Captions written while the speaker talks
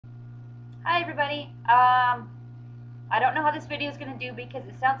Hi everybody. I don't know how this video is going to do because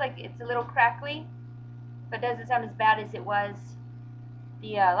it sounds like it's a little crackly, but doesn't sound as bad as it was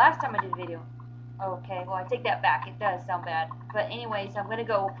the last time I did a video. Okay, well I take that back. It does sound bad. But anyways, I'm going to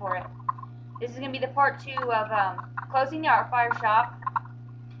go for it. This is going to be the part 2 of closing the art fire shop.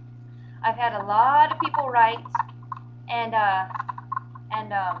 I've had a lot of people write, and I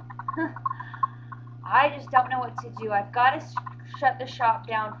just don't know what to do. I've got to shut the shop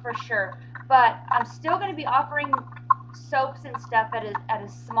down for sure, but I'm still going to be offering soaps and stuff at a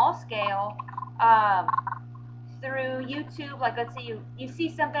small scale through YouTube. Like, let's say you see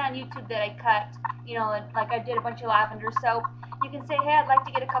something on YouTube that I cut, like I did a bunch of lavender soap. You can say, hey, I'd like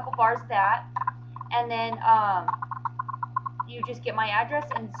to get a couple bars of that, and then you just get my address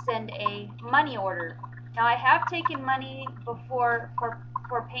and send a money order. Now, I have taken money before for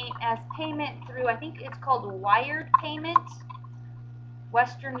payment through, I think it's called wired payment,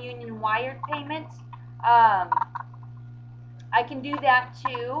 Western Union wired payment. I can do that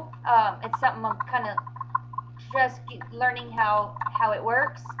too. It's something I'm kind of just learning how it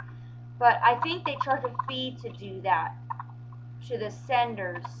works. But I think they charge a fee to do that to the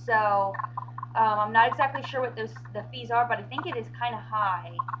senders. So I'm not exactly sure what the fees are, but I think it is kind of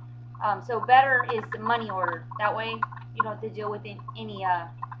high. So better is the money order. That way you don't have to deal with any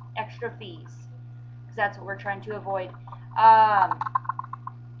extra fees, because that's what we're trying to avoid.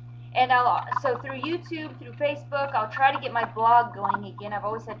 And so through YouTube, through Facebook, I'll try to get my blog going again. I've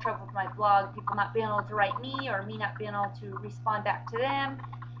always had trouble with my blog, people not being able to write me or me not being able to respond back to them.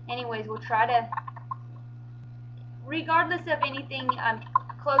 Anyways, we'll try to, regardless of anything,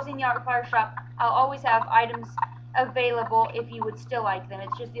 closing the art fire shop, I'll always have items available if you would still like them.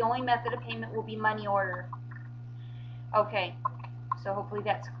 It's just the only method of payment will be money order. Okay, so hopefully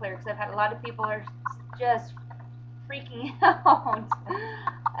that's clear, because I've had a lot of people are just freaking out.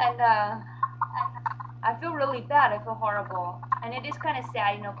 And I feel really bad. I feel horrible. And it is kind of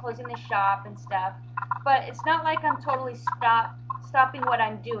sad, closing the shop and stuff. But it's not like I'm totally stopping what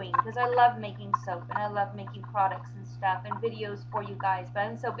I'm doing, because I love making soap and I love making products and stuff and videos for you guys. But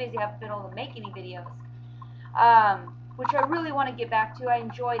I'm so busy I haven't been able to make any videos. Which I really want to get back to. I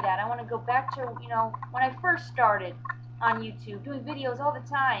enjoy that. I want to go back to, when I first started on YouTube, doing videos all the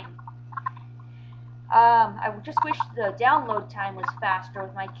time. I just wish the download time was faster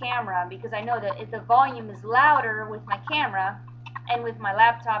with my camera, because I know that if the volume is louder with my camera, and with my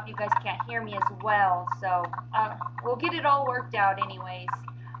laptop you guys can't hear me as well. So we'll get it all worked out anyways.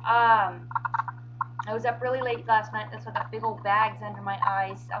 I was up really late last night. That's why I got big old bags under my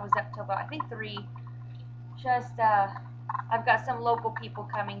eyes. I was up till about, I think, 3. Just I've got some local people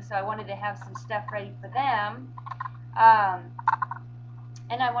coming, so I wanted to have some stuff ready for them.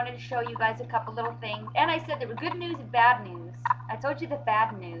 And I wanted to show you guys a couple little things. And I said there were good news and bad news. I told you the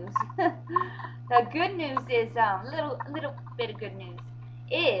bad news. The good news is, little bit of good news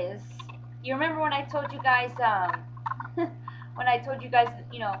is, you remember when I told you guys, when I told you guys,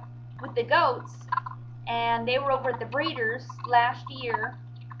 with the goats, and they were over at the breeders last year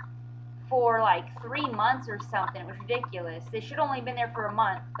for like 3 months or something. It was ridiculous. They should have only been there for a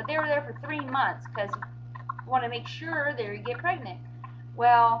month, but they were there for 3 months because we want to make sure they get pregnant.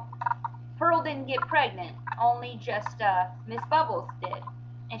 Well, Pearl didn't get pregnant, only just Miss Bubbles did,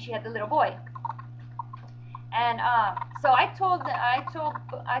 and she had the little boy. And so I told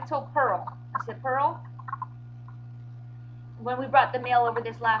Pearl. I said, Pearl, when we brought the mail over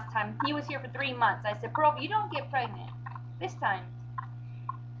this last time, he was here for 3 months. I said, Pearl, if you don't get pregnant this time,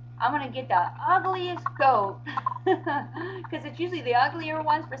 I'm gonna get the ugliest goat, because it's usually the uglier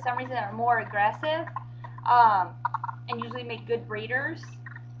ones for some reason are more aggressive, and usually make good breeders.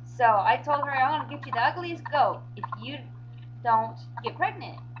 So I told her, I'm gonna get you the ugliest goat if you don't get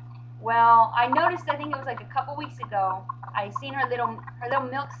pregnant. Well, I noticed, I think it was like a couple weeks ago, I seen her little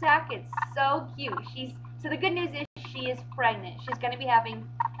milk sack. It's so cute. So the good news is she is pregnant. She's gonna be having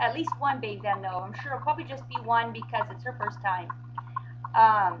at least one baby I know. I'm sure it'll probably just be one because it's her first time.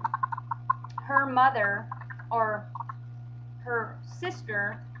 Her mother, or her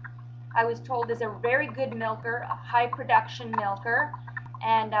sister, I was told, is a very good milker, a high production milker,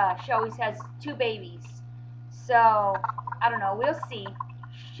 and she always has 2 babies. So I don't know, we'll see.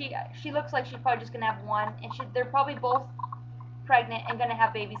 She looks like she's probably just gonna have one, and they're probably both pregnant and gonna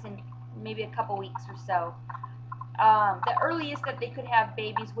have babies in maybe a couple weeks or so. The earliest that they could have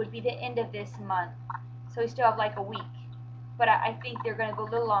babies would be the end of this month, so we still have like a week. But I think they're gonna go a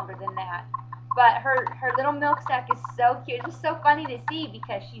little longer than that. But her little milk sack is so cute. It's just so funny to see,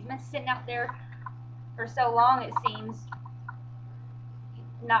 because she's been sitting out there for so long, it seems,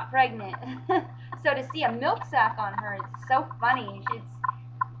 not pregnant. So to see a milk sack on her, it's so funny.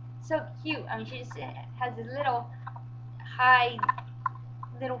 so cute. I mean, she just has this little high,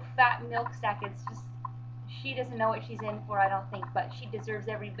 little fat milk sack. It's just, she doesn't know what she's in for, I don't think, but she deserves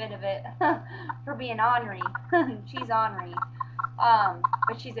every bit of it for being ornery. She's ornery.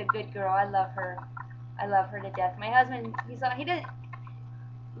 But she's a good girl. I love her. I love her to death. My husband, he doesn't.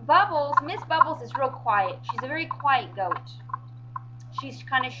 Bubbles, Miss Bubbles is real quiet. She's a very quiet goat. She's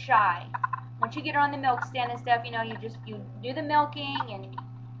kind of shy. Once you get her on the milk stand and stuff, you know, you do the milking, and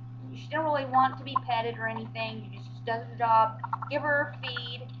she don't really want to be petted or anything. You just does her job, give her a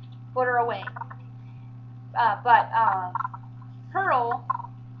feed, put her away. But Pearl,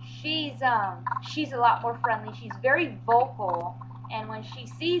 she's a lot more friendly. She's very vocal, and when she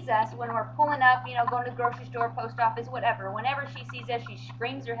sees us, when we're pulling up, you know, going to the grocery store, post office, whatever, whenever she sees us, she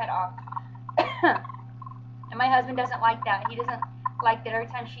screams her head off. And my husband doesn't like that. He doesn't like that every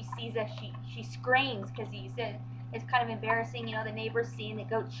time she sees us, she screams, because he said it's kind of embarrassing, you know, the neighbors seeing the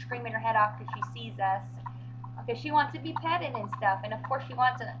goat screaming her head off because she sees us. Okay, she wants to be petted and stuff, and of course she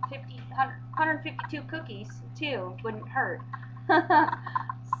wants 152 cookies too. Wouldn't hurt.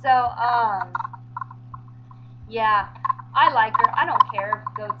 So yeah, I like her. I don't care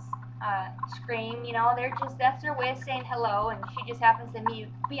if goats scream. You know, that's their way of saying hello, and she just happens to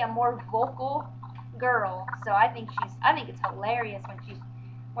be a more vocal girl. So I think it's hilarious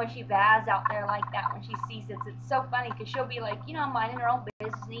when she bass out there like that when she sees us. It's so funny because she'll be like, you know, minding her own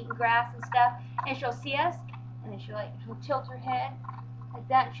business, eating grass and stuff, and she'll see us, and then she'll tilt her head like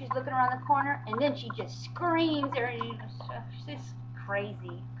that, and she's looking around the corner, and then she just screams. She's just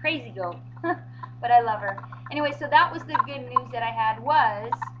crazy goat. But I love her. Anyway, so that was the good news that I had,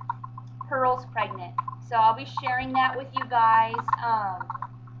 was Pearl's pregnant. So I'll be sharing that with you guys.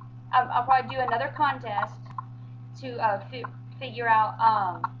 I'll probably do another contest to figure out,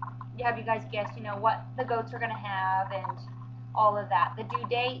 have you guys guess, you know, what the goats are going to have and all of that. The due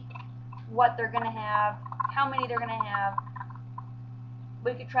date, what they're going to have, how many they're going to have.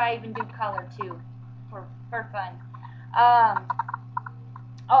 We could try even do color too for fun.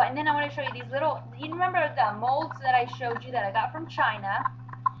 Oh, and then I want to show you these little, you remember the molds that I showed you that I got from China?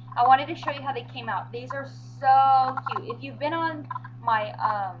 I wanted to show you how they came out. These are so cute. If you've been on my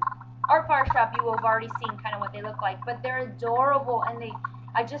Art Fire Shop, you will have already seen kind of what they look like, but they're adorable, and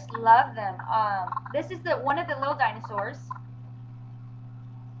I just love them. This is one of the little dinosaurs.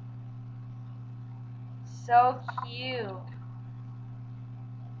 So cute.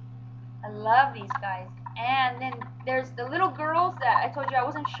 I love these guys. And then there's the little girls that I told you I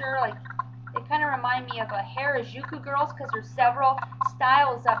wasn't sure, like, they kind of remind me of a Harajuku girls because there's several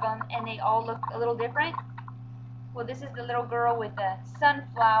styles of them and they all look a little different. Well, this is the little girl with the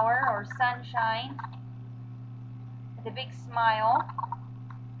sunflower or sunshine with a big smile.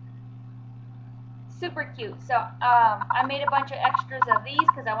 Super cute. So I made a bunch of extras of these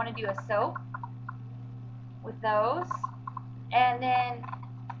because I want to do a soap with those. And then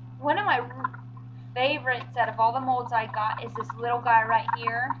one of my favorites out of all the molds I got is this little guy right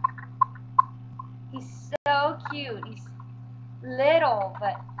here. He's so cute. He's little,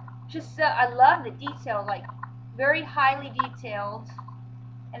 but just so, I love the detail, like very highly detailed.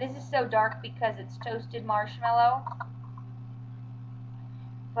 And this is so dark because it's toasted marshmallow.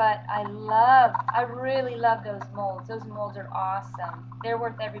 But I really love those molds. Those molds are awesome. They're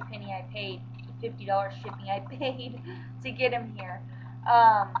worth every penny I paid, the $50 shipping I paid to get them here.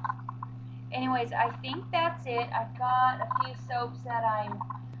 Anyways, I think that's it. I've got a few soaps that I'm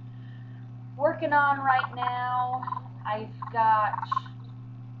working on right now. I've got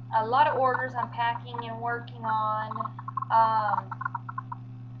a lot of orders I'm packing and working on.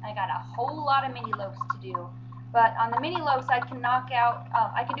 I got a whole lot of mini loaves to do. But on the mini loaves, I can knock out,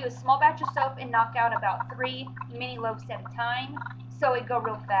 I can do a small batch of soap and knock out about 3 mini loaves at a time. So it go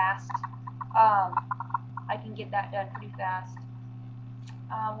real fast. I can get that done pretty fast.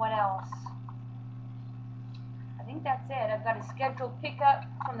 What else? I think that's it. I've got a scheduled pickup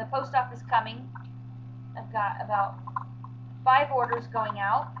from the post office coming. I've got about 5 orders going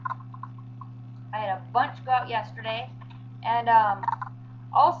out. I had a bunch go out yesterday. And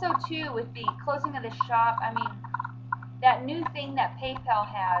also, too, with the closing of the shop, I mean, that new thing that PayPal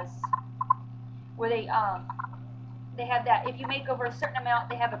has, where they have that, if you make over a certain amount,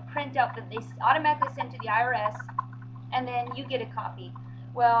 they have a printout that they automatically send to the IRS, and then you get a copy.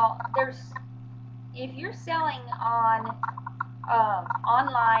 Well, if you're selling on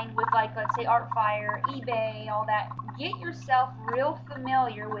online with, like, let's say ArtFire, eBay, all that, get yourself real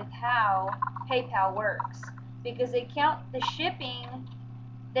familiar with how PayPal works, because they count the shipping,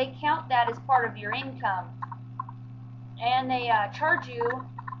 they count that as part of your income, and they charge you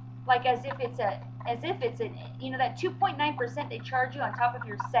like as if it's as if it's an, you know, that 2.9% they charge you on top of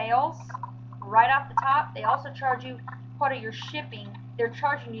your sales, right off the top. They also charge you part of your shipping. They're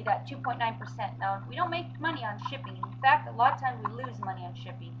charging you that 2.9%. Now, we don't make money on shipping. In fact, a lot of times we lose money on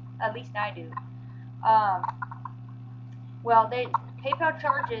shipping. At least I do. Um, well, PayPal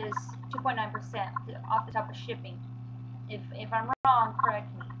charges 2.9% off the top of shipping. If I'm wrong,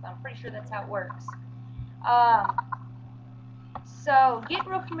 correct me. I'm pretty sure that's how it works. So get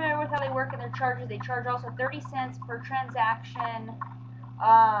real familiar with how they work and their charges. They charge also 30 cents per transaction.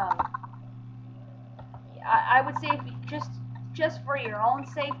 I would say if you just for your own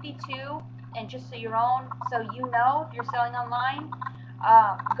safety too, and just so you know if you're selling online,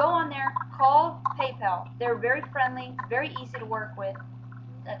 go on there, call PayPal. They're very friendly, very easy to work with.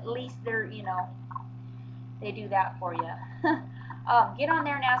 At least they're, you know, they do that for you. Get on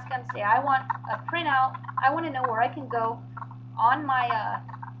there and ask them. Say, I want a printout. I want to know where I can go on my.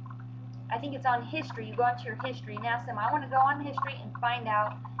 I think it's on history. You go into your history and ask them. I want to go on history and find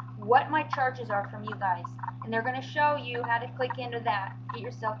out what my charges are from you guys, and they're going to show you how to click into that. Get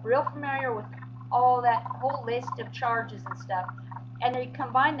yourself real familiar with all that whole list of charges and stuff, and they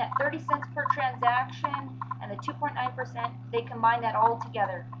combine that 30 cents per transaction and the 2.9%. They combine that all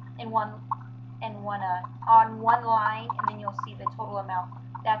together in one on one line, and then you'll see the total amount.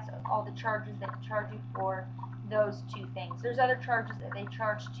 That's all the charges that charge you for those two things. There's other charges that they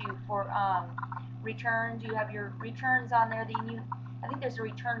charge you for returns. You have your returns on there. Then I think there's a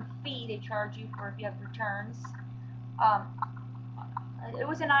return fee they charge you for if you have returns. It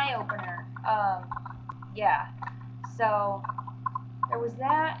was an eye opener. Yeah. So there was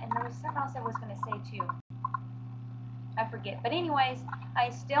that, and there was something else I was going to say too. I forget. But anyways, I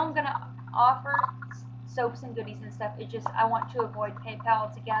still am going to offer soaps and goodies and stuff. It's just I want to avoid PayPal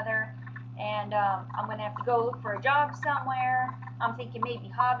altogether. And I'm going to have to go look for a job somewhere. I'm thinking maybe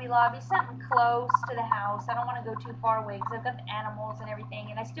Hobby Lobby, something close to the house. I don't want to go too far away because I've got the animals and everything.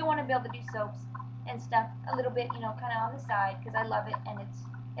 And I still want to be able to do soaps and stuff a little bit, you know, kind of on the side because I love it and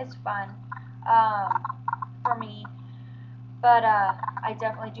it's fun for me. But I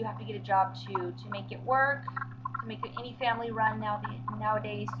definitely do have to get a job to make it work. To make any family run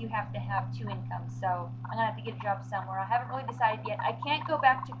nowadays, you have to have 2 incomes. So I'm gonna have to get a job somewhere. I haven't really decided yet. I can't go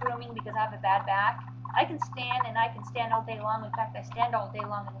back to grooming because I have a bad back. I can stand and I can stand all day long. In fact, I stand all day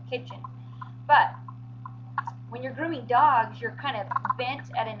long in the kitchen. But when you're grooming dogs, you're kind of bent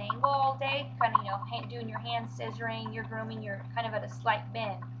at an angle all day, kind of, you know, doing your hand scissoring, you're grooming, you're kind of at a slight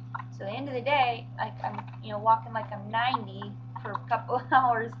bend. So at the end of the day, I'm, you know, walking like I'm 90 for a couple of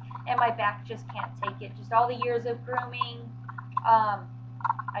hours, and my back just can't take it. Just all the years of grooming,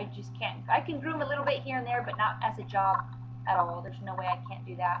 I just can't. I can groom a little bit here and there, but not as a job at all. There's no way I can't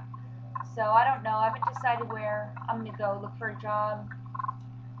do that. So I don't know. I haven't decided where I'm going to go look for a job.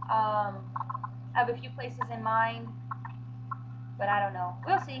 I have a few places in mind, but I don't know.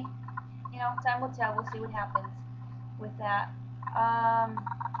 We'll see. You know, time will tell. We'll see what happens with that.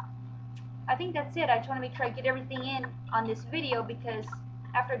 I think that's it. I just want to make sure I get everything in on this video because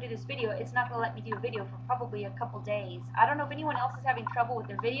after I do this video, it's not going to let me do a video for probably a couple days. I don't know if anyone else is having trouble with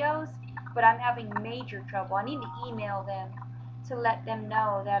their videos, but I'm having major trouble. I need to email them to let them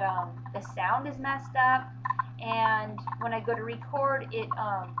know that the sound is messed up, and when I go to record it,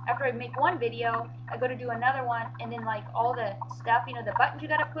 after I make one video, I go to do another one, and then like all the stuff, you know, the buttons you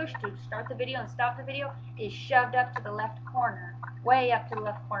gotta push to start the video and stop the video is shoved up to the left corner, way up to the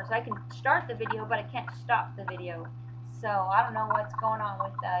left corner, so I can start the video, but I can't stop the video. So I don't know what's going on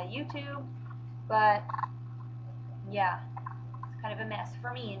with YouTube, but yeah, it's kind of a mess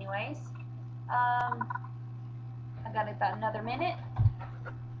for me anyways. I got about another minute.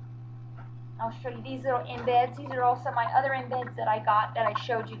 I'll show you these little embeds. These are also my other embeds that I got that I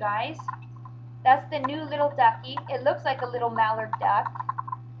showed you guys. That's the new little ducky. It looks like a little mallard duck.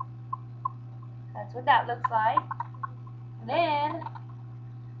 That's what that looks like. And then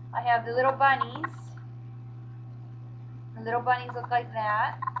I have the little bunnies. The little bunnies look like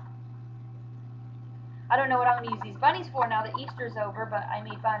that. I don't know what I'm going to use these bunnies for now that Easter's over, but I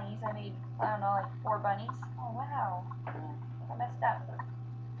made bunnies. I made, I don't know, like 4 bunnies. Oh, wow. I messed up.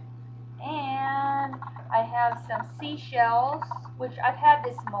 And I have some seashells, which I've had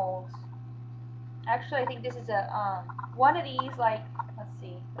this mold. Actually, I think this is a, one of these, like, let's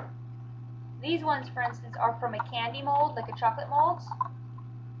see. These ones, for instance, are from a candy mold, like a chocolate mold.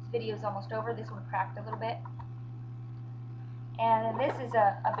 This video is almost over. This one cracked a little bit. And then this is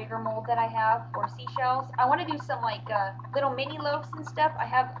a bigger mold that I have for seashells. I want to do some like little mini loaves and stuff. I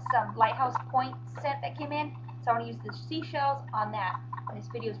have some Lighthouse Point scent that came in, so I want to use the seashells on that. And this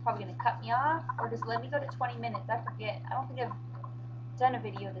video is probably going to cut me off, or just let me go to 20 minutes. I forget. I don't think I've done a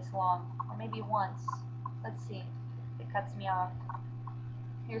video this long, or maybe once. Let's see if it cuts me off.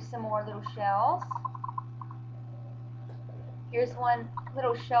 Here's some more little shells. Here's one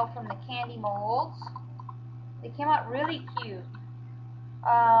little shell from the candy molds. They came out really cute.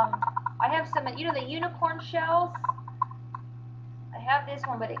 I have some, you know, the unicorn shells. I have this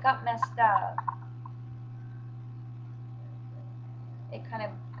one, but it got messed up. It kind of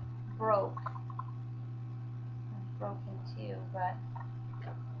broke. Broken too, but.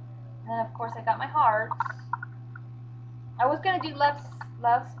 And then of course I got my hearts. I was gonna do love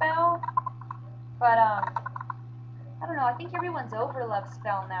spell, but I don't know. I think everyone's over love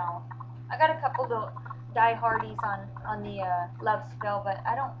spell now. I got a couple of die-hardies on the love spell, but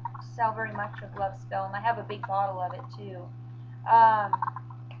I don't sell very much of love spell, and I have a big bottle of it too. I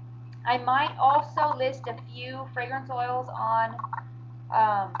might also list a few fragrance oils on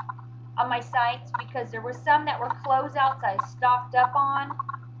my sites, because there were some that were closeouts I stocked up on.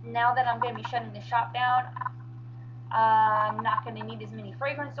 Now that I'm going to be shutting the shop down, I'm not going to need as many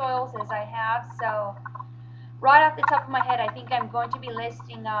fragrance oils as I have. So right off the top of my head, I think I'm going to be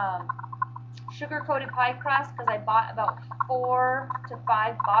listing sugar coated pie crust, because I bought about 4 to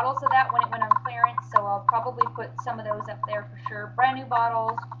 5 bottles of that when it went on clearance. So I'll probably put some of those up there for sure. Brand new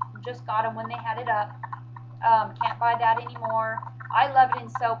bottles, just got them when they had it up. Can't buy that anymore. I love it in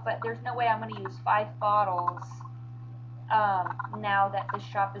soap, but there's no way I'm going to use 5 bottles now that the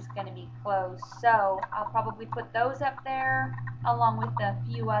shop is going to be closed. So I'll probably put those up there along with a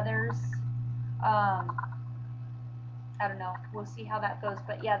few others. I don't know. We'll see how that goes.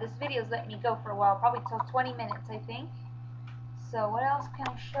 But yeah, this video's letting me go for a while, probably till 20 minutes, I think. So what else can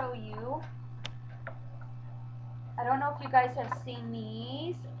I show you? I don't know if you guys have seen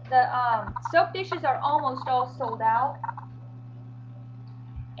these. The soap dishes are almost all sold out,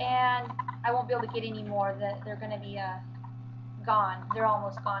 and I won't be able to get any more. They're going to be gone. They're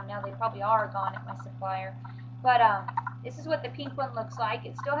almost gone now. They probably are gone at my supplier. But this is what the pink one looks like.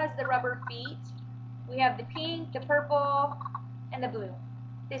 It still has the rubber feet. We have the pink, the purple, and the blue.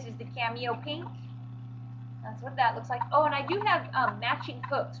 This is the cameo pink. That's what that looks like. Oh, and I do have matching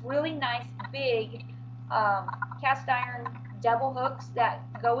hooks. Really nice, big cast iron double hooks that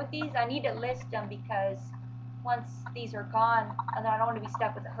go with these. I need to list them, because once these are gone, and I don't want to be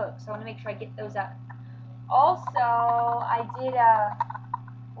stuck with the hook. So I want to make sure I get those up. Also, I did a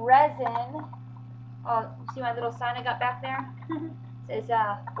resin. Oh, you see my little sign I got back there? It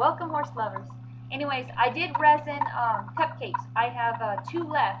says, welcome horse lovers. Anyways, I did resin cupcakes. I have 2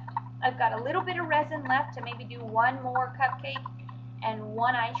 left. I've got a little bit of resin left to maybe do 1 more cupcake and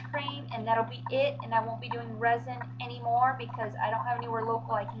 1 ice cream, and that'll be it. And I won't be doing resin anymore, because I don't have anywhere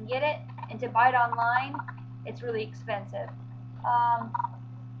local I can get it. And to buy it online, it's really expensive.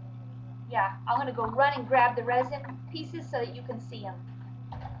 Yeah, I'm going to go run and grab the resin pieces so that you can see them.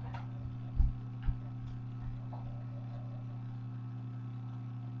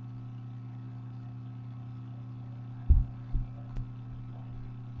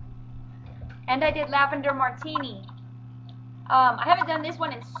 And I did lavender martini. I haven't done this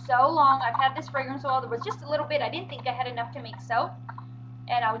one in so long. I've had this fragrance oil. There was just a little bit. I didn't think I had enough to make soap,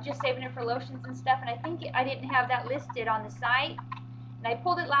 and I was just saving it for lotions and stuff, and I think I didn't have that listed on the site. And I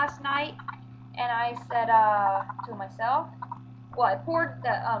pulled it last night, and I said to myself, well, I poured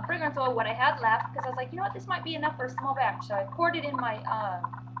the fragrance oil, what I had left, because I was like, you know what, this might be enough for a small batch. So I poured it in my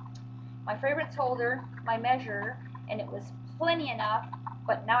my favorites holder, my measure, and it was plenty enough.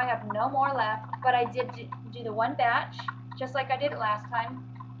 But now I have no more left. But I did do the 1 batch, just like I did it last time.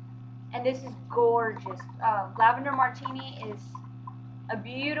 And this is gorgeous. Lavender martini is a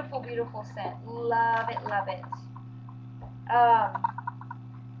beautiful, beautiful scent. Love it, love it.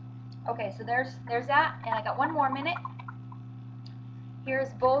 Okay, so there's that, and I got 1 more minute.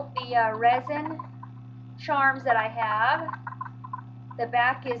 Here's both the resin charms that I have. The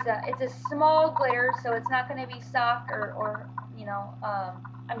back is it's a small glitter, so it's not going to be soft or you know, I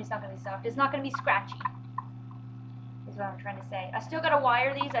mean, it's not going to be soft. It's not going to be scratchy, is what I'm trying to say. I still got to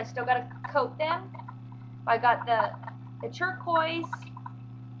wire these. I still got to coat them. I got the turquoise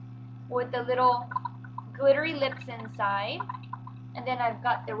with the little glittery lips inside, and then I've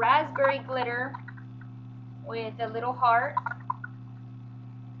got the raspberry glitter with the little heart.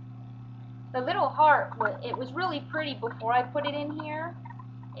 The little heart, it was really pretty before I put it in here.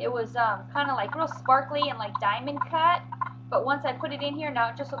 It was kind of like real sparkly and like diamond cut. But once I put it in here, now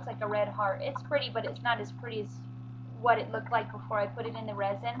it just looks like a red heart. It's pretty, but it's not as pretty as what it looked like before I put it in the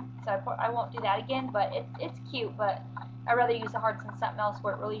resin. So I won't do that again, but it's cute. But I'd rather use the hearts and something else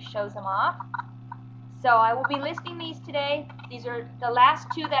where it really shows them off. So I will be listing these today. These are the last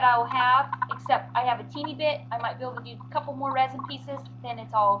two that I will have, except I have a teeny bit. I might be able to do a couple more resin pieces, then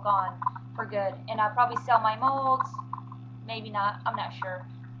it's all gone for good. And I'll probably sell my molds. Maybe not. I'm not sure.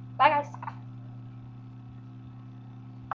 Bye, guys.